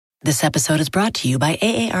This episode is brought to you by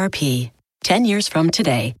AARP. 10 years from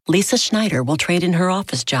today, Lisa Schneider will trade in her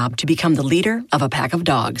office job to become the leader of a pack of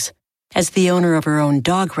dogs. As the owner of her own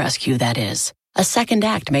dog rescue, that is. A second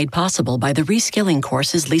act made possible by the reskilling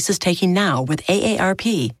courses Lisa's taking now with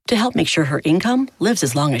AARP to help make sure her income lives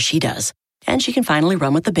as long as she does. And she can finally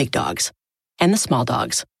run with the big dogs. And the small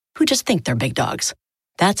dogs, who just think they're big dogs.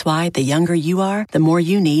 That's why the younger you are, the more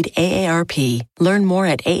you need AARP. Learn more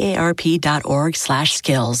at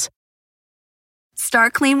aarp.org/skills.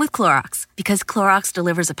 Start clean with Clorox, because Clorox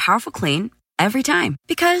delivers a powerful clean every time.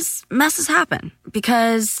 Because messes happen.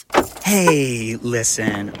 Because... Hey,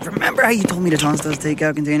 listen. Remember how you told me to toss those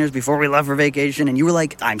takeout containers before we left for vacation? And you were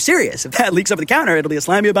like, I'm serious. If that leaks over the counter, it'll be a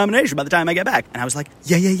slimy abomination by the time I get back. And I was like,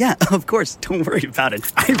 yeah, of course. Don't worry about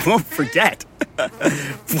it. I won't forget.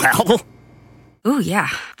 Well... Ooh, yeah,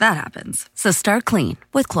 that happens. So start clean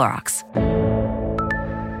with Clorox.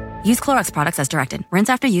 Use Clorox products as directed. Rinse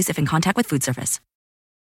after use if in contact with food surface.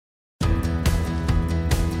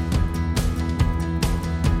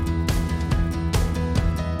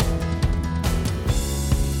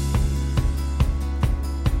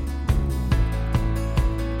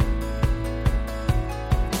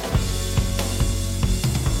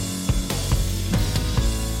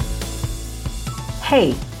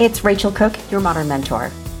 Hey, it's Rachel Cook, your Modern Mentor.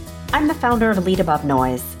 I'm the founder of Lead Above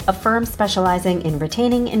Noise, a firm specializing in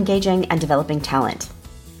retaining, engaging, and developing talent.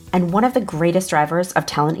 And one of the greatest drivers of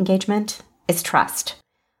talent engagement is trust.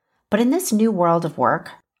 But in this new world of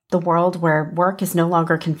work, the world where work is no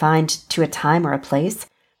longer confined to a time or a place,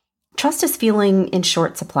 trust is feeling in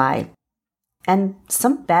short supply. And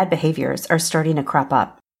some bad behaviors are starting to crop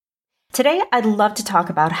up. Today, I'd love to talk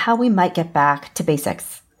about how we might get back to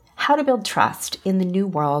basics. How to build trust in the new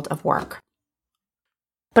world of work.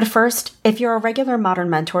 But first, if you're a regular Modern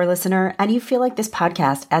Mentor listener and you feel like this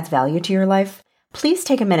podcast adds value to your life, please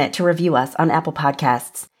take a minute to review us on Apple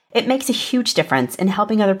Podcasts. It makes a huge difference in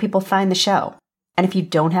helping other people find the show. And if you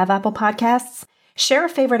don't have Apple Podcasts, share a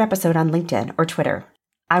favorite episode on LinkedIn or Twitter.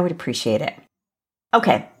 I would appreciate it.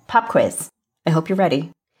 Okay, pop quiz. I hope you're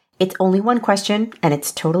ready. It's only one question, and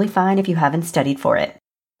it's totally fine if you haven't studied for it.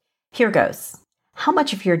 Here goes. How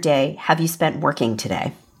much of your day have you spent working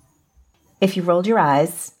today? If you rolled your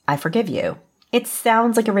eyes, I forgive you. It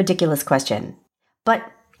sounds like a ridiculous question, but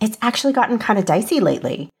it's actually gotten kind of dicey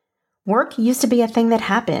lately. Work used to be a thing that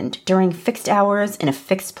happened during fixed hours in a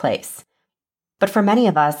fixed place. But for many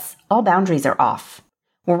of us, all boundaries are off.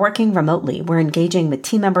 We're working remotely. We're engaging with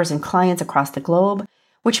team members and clients across the globe,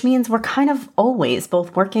 which means we're kind of always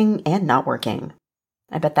both working and not working.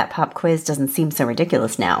 I bet that pop quiz doesn't seem so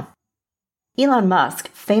ridiculous now. Elon Musk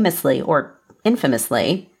famously, or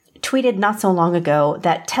infamously, tweeted not so long ago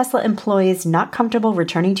that Tesla employees not comfortable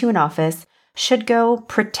returning to an office should go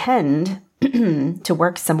pretend to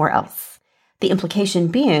work somewhere else. The implication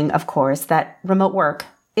being, of course, that remote work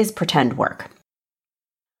is pretend work.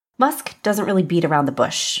 Musk doesn't really beat around the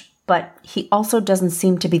bush, but he also doesn't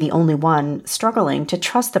seem to be the only one struggling to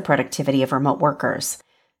trust the productivity of remote workers.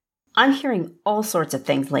 I'm hearing all sorts of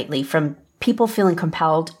things lately, from people feeling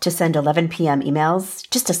compelled to send 11 p.m. emails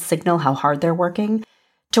just to signal how hard they're working,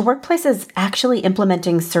 to workplaces actually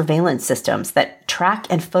implementing surveillance systems that track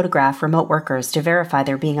and photograph remote workers to verify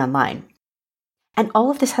they're being online. And all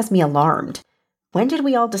of this has me alarmed. When did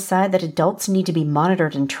we all decide that adults need to be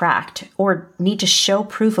monitored and tracked, or need to show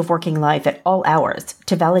proof of working life at all hours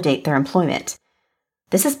to validate their employment?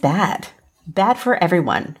 This is bad. Bad for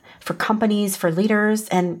everyone, for companies, for leaders,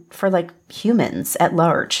 and for humans at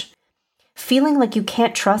large. Feeling like you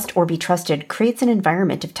can't trust or be trusted creates an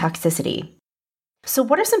environment of toxicity. So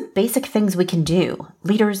what are some basic things we can do,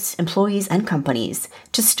 leaders, employees, and companies,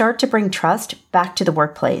 to start to bring trust back to the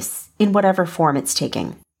workplace in whatever form it's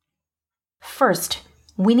taking? First,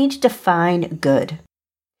 we need to define good.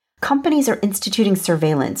 Companies are instituting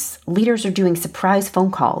surveillance, leaders are doing surprise phone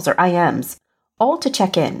calls or IMs, all to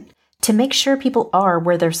check in, to make sure people are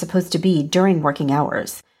where they're supposed to be during working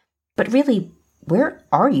hours. But really, where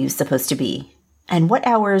are you supposed to be? And what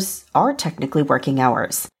hours are technically working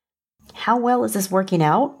hours? How well is this working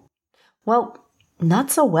out? Well, not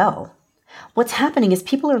so well. What's happening is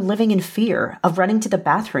people are living in fear of running to the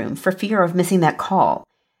bathroom for fear of missing that call.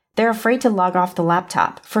 They're afraid to log off the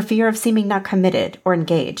laptop for fear of seeming not committed or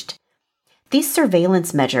engaged. These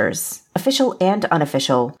surveillance measures, official and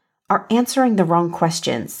unofficial, are answering the wrong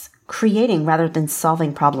questions, creating rather than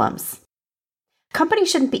solving problems.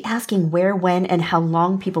 Companies shouldn't be asking where, when, and how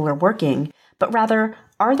long people are working, but rather,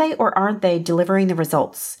 are they or aren't they delivering the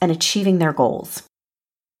results and achieving their goals?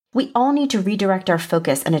 We all need to redirect our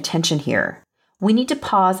focus and attention here. We need to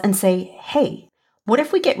pause and say, hey, What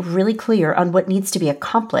if we get really clear on what needs to be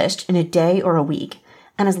accomplished in a day or a week,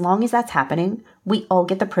 and as long as that's happening, we all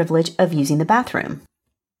get the privilege of using the bathroom?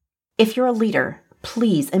 If you're a leader,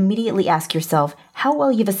 please immediately ask yourself how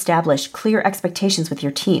well you've established clear expectations with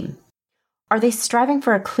your team. Are they striving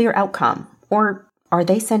for a clear outcome, or are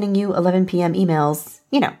they sending you 11 p.m. emails,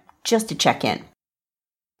 just to check in?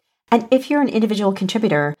 And if you're an individual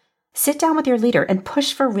contributor, sit down with your leader and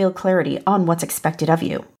push for real clarity on what's expected of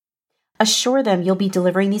you. Assure them you'll be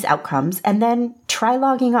delivering these outcomes, and then try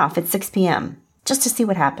logging off at 6 p.m. just to see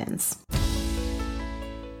what happens.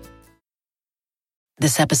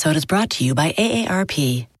 This episode is brought to you by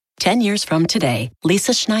AARP. 10 years from today,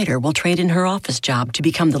 Lisa Schneider will trade in her office job to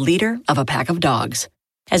become the leader of a pack of dogs.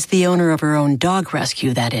 As the owner of her own dog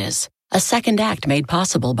rescue, that is. A second act made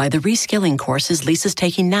possible by the reskilling courses Lisa's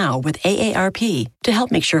taking now with AARP to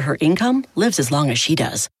help make sure her income lives as long as she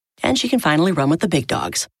does. And she can finally run with the big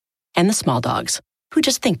dogs. And the small dogs, who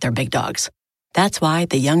just think they're big dogs. That's why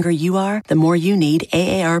the younger you are, the more you need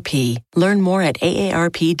AARP. Learn more at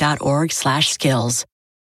aarp.org/skills.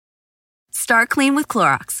 Start clean with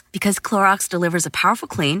Clorox, because Clorox delivers a powerful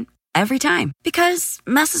clean every time. Because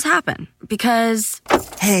messes happen. Because...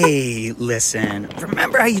 Hey, listen.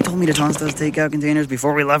 Remember how you told me to toss those takeout containers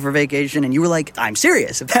before we left for vacation? And you were like, I'm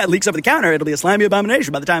serious. If that leaks over the counter, it'll be a slimy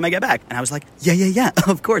abomination by the time I get back. And I was like, yeah,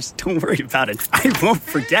 of course. Don't worry about it. I won't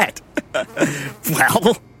forget.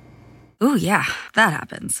 Well... Ooh, yeah, that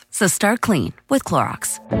happens. So start clean with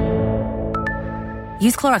Clorox.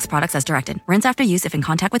 Use Clorox products as directed. Rinse after use if in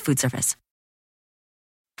contact with food surface.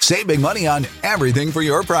 Save big money on everything for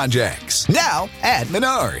your projects. Now at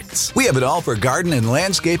Menards. We have it all for garden and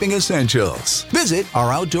landscaping essentials. Visit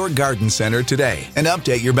our outdoor garden center today and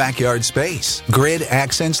update your backyard space. Grid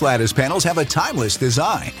Accents lattice panels have a timeless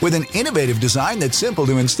design with an innovative design that's simple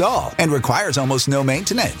to install and requires almost no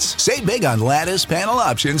maintenance. Save big on lattice panel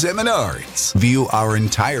options at Menards. View our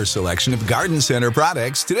entire selection of garden center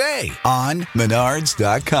products today on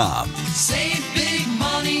Menards.com. Save big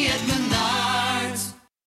money at Menards.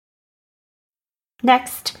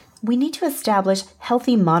 Next, we need to establish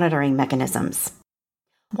healthy monitoring mechanisms.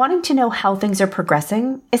 Wanting to know how things are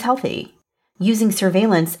progressing is healthy. Using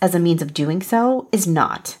surveillance as a means of doing so is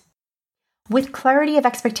not. With clarity of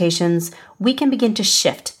expectations, we can begin to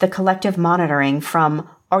shift the collective monitoring from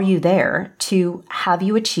 "are you there" to "have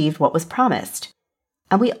you achieved what was promised?"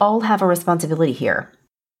 And we all have a responsibility here.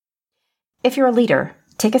 If you're a leader,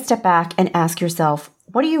 take a step back and ask yourself,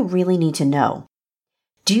 what do you really need to know?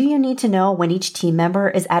 Do you need to know when each team member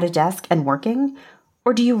is at a desk and working?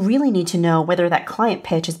 Or do you really need to know whether that client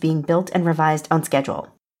pitch is being built and revised on schedule?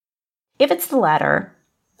 If it's the latter,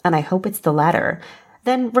 and I hope it's the latter,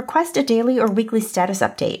 then request a daily or weekly status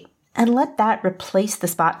update and let that replace the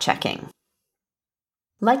spot checking.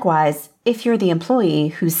 Likewise, if you're the employee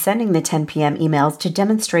who's sending the 10 p.m. emails to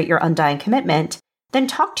demonstrate your undying commitment, then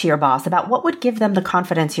talk to your boss about what would give them the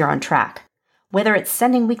confidence you're on track. Whether it's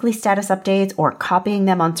sending weekly status updates or copying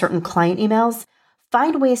them on certain client emails,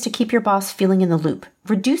 find ways to keep your boss feeling in the loop,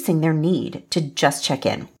 reducing their need to just check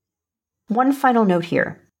in. One final note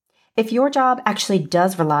here. If your job actually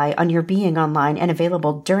does rely on your being online and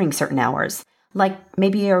available during certain hours, like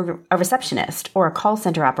maybe a receptionist or a call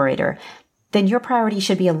center operator, then your priority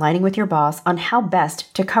should be aligning with your boss on how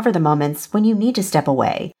best to cover the moments when you need to step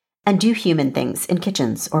away and do human things in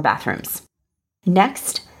kitchens or bathrooms.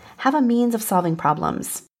 Next, have a means of solving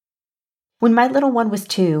problems. When my little one was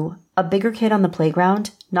 2, a bigger kid on the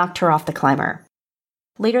playground knocked her off the climber.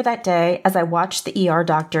 Later that day, as I watched the ER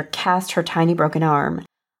doctor cast her tiny broken arm,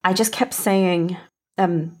 I just kept saying,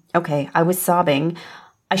 I was sobbing.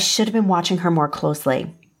 I should have been watching her more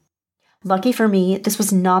closely. Lucky for me, this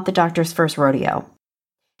was not the doctor's first rodeo.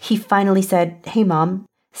 He finally said, "Hey, Mom,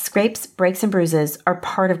 scrapes, breaks, and bruises are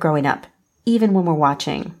part of growing up, even when we're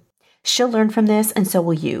watching. She'll learn from this, and so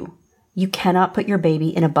will you. You cannot put your baby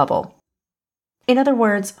in a bubble." In other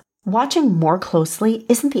words, watching more closely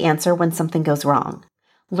isn't the answer when something goes wrong.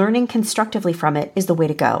 Learning constructively from it is the way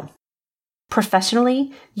to go.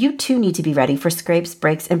 Professionally, you too need to be ready for scrapes,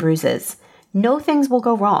 breaks, and bruises. Know things will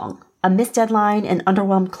go wrong, a missed deadline, an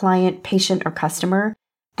underwhelmed client, patient, or customer,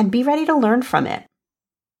 and be ready to learn from it.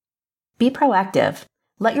 Be proactive.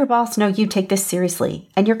 Let your boss know you take this seriously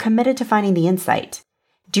and you're committed to finding the insight.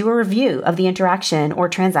 Do a review of the interaction or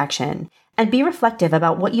transaction, and be reflective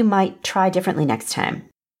about what you might try differently next time.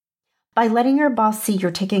 By letting your boss see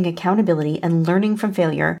you're taking accountability and learning from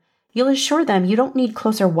failure, you'll assure them you don't need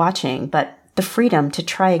closer watching, but the freedom to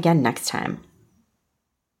try again next time.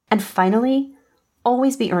 And finally,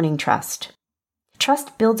 always be earning trust.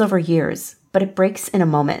 Trust builds over years, but it breaks in a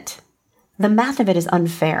moment. The math of it is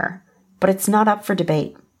unfair. but it's not up for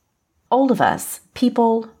debate. All of us,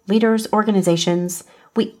 people, leaders, organizations,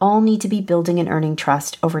 we all need to be building and earning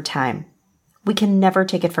trust over time. We can never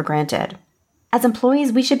take it for granted. As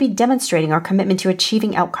employees, we should be demonstrating our commitment to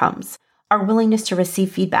achieving outcomes, our willingness to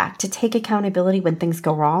receive feedback, to take accountability when things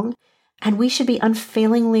go wrong, and we should be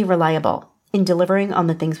unfailingly reliable in delivering on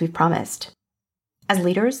the things we've promised. As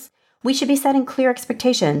leaders, we should be setting clear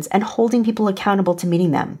expectations and holding people accountable to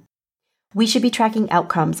meeting them. We should be tracking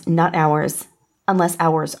outcomes, not hours, unless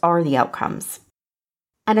hours are the outcomes.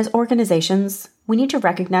 And as organizations, we need to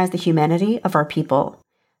recognize the humanity of our people.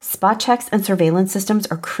 Spot checks and surveillance systems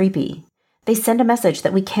are creepy. They send a message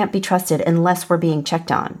that we can't be trusted unless we're being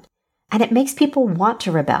checked on. And it makes people want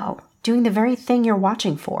to rebel, doing the very thing you're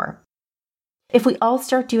watching for. If we all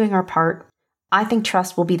start doing our part, I think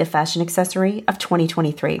trust will be the fashion accessory of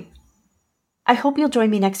 2023. I hope you'll join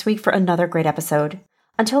me next week for another great episode.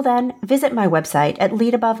 Until then, visit my website at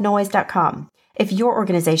leadabovenoise.com if your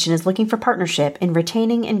organization is looking for partnership in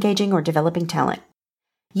retaining, engaging, or developing talent.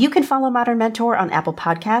 You can follow Modern Mentor on Apple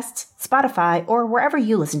Podcasts, Spotify, or wherever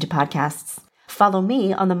you listen to podcasts. Follow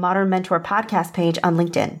me on the Modern Mentor podcast page on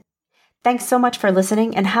LinkedIn. Thanks so much for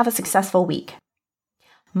listening and have a successful week.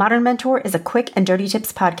 Modern Mentor is a quick and dirty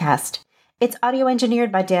tips podcast. It's audio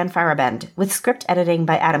engineered by Dan Farabend with script editing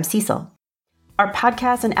by Adam Cecil. Our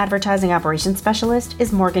podcast and advertising operations specialist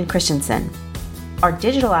is Morgan Christensen. Our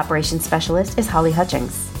digital operations specialist is Holly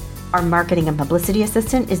Hutchings. Our marketing and publicity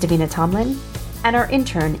assistant is Davina Tomlin. And our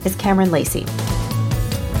intern is Cameron Lacey.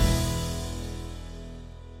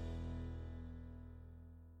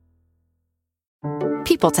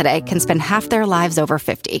 People today can spend half their lives over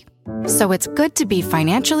 50. So it's good to be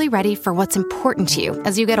financially ready for what's important to you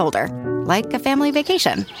as you get older, like a family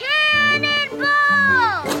vacation.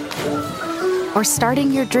 Or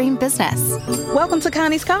starting your dream business. Welcome to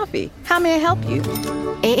Connie's Coffee. How may I help you?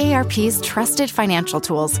 AARP's trusted financial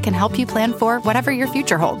tools can help you plan for whatever your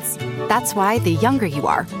future holds. That's why the younger you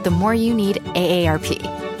are, the more you need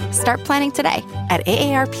AARP. Start planning today at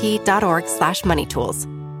aarp.org/moneytools.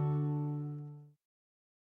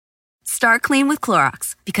 Start clean with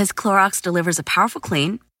Clorox, because Clorox delivers a powerful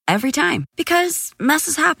clean every time. Because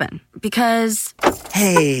messes happen. Because...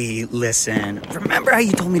 Hey, listen. Remember how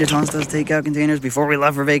you told me to toss those takeout containers before we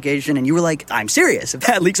left for vacation? And you were like, I'm serious. If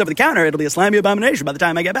that leaks over the counter, it'll be a slimy abomination by the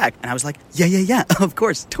time I get back. And I was like, yeah, of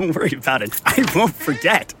course. Don't worry about it. I won't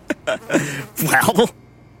forget. Well...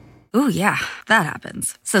 Ooh, yeah, that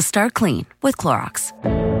happens. So start clean with Clorox.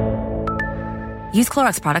 Use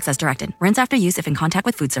Clorox products as directed. Rinse after use if in contact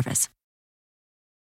with food surface.